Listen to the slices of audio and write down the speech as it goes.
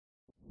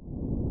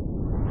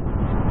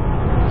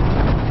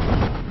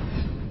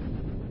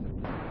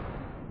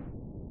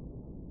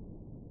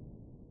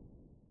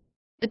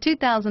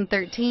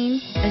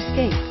2013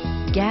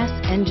 Escape. Gas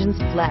engines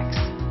flex,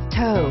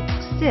 tow,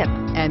 sip,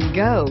 and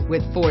go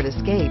with Ford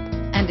Escape,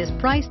 and is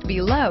priced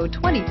below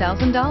 $20,000.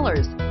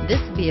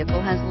 This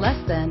vehicle has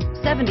less than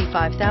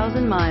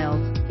 75,000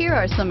 miles. Here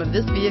are some of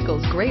this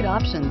vehicle's great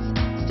options: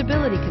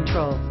 stability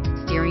control,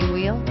 steering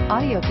wheel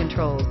audio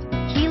controls,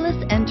 keyless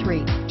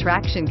entry,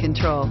 traction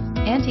control,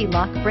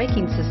 anti-lock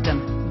braking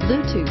system,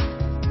 Bluetooth,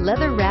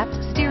 leather-wrapped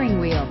steering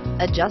wheel,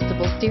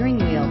 adjustable steering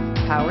wheel,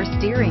 power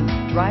steering,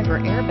 driver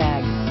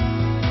airbag.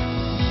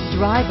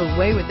 Drive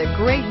away with a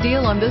great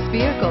deal on this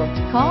vehicle.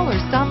 Call or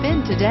stop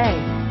in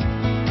today.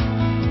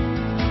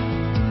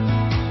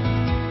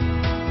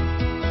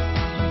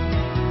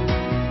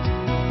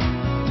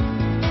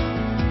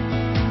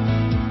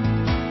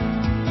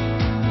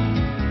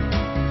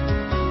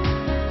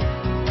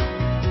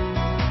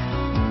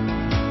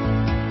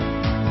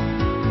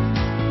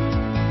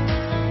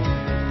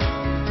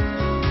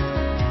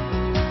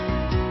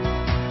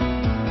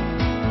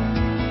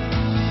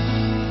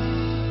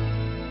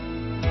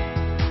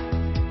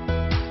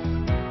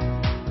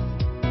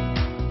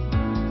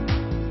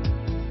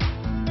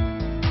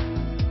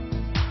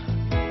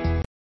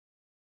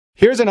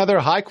 Here's another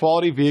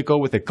high-quality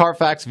vehicle with a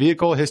Carfax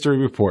Vehicle History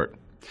Report.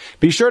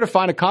 Be sure to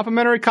find a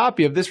complimentary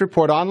copy of this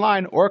report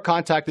online or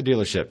contact the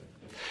dealership.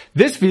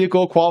 This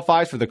vehicle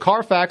qualifies for the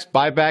Carfax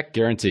Buyback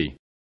Guarantee.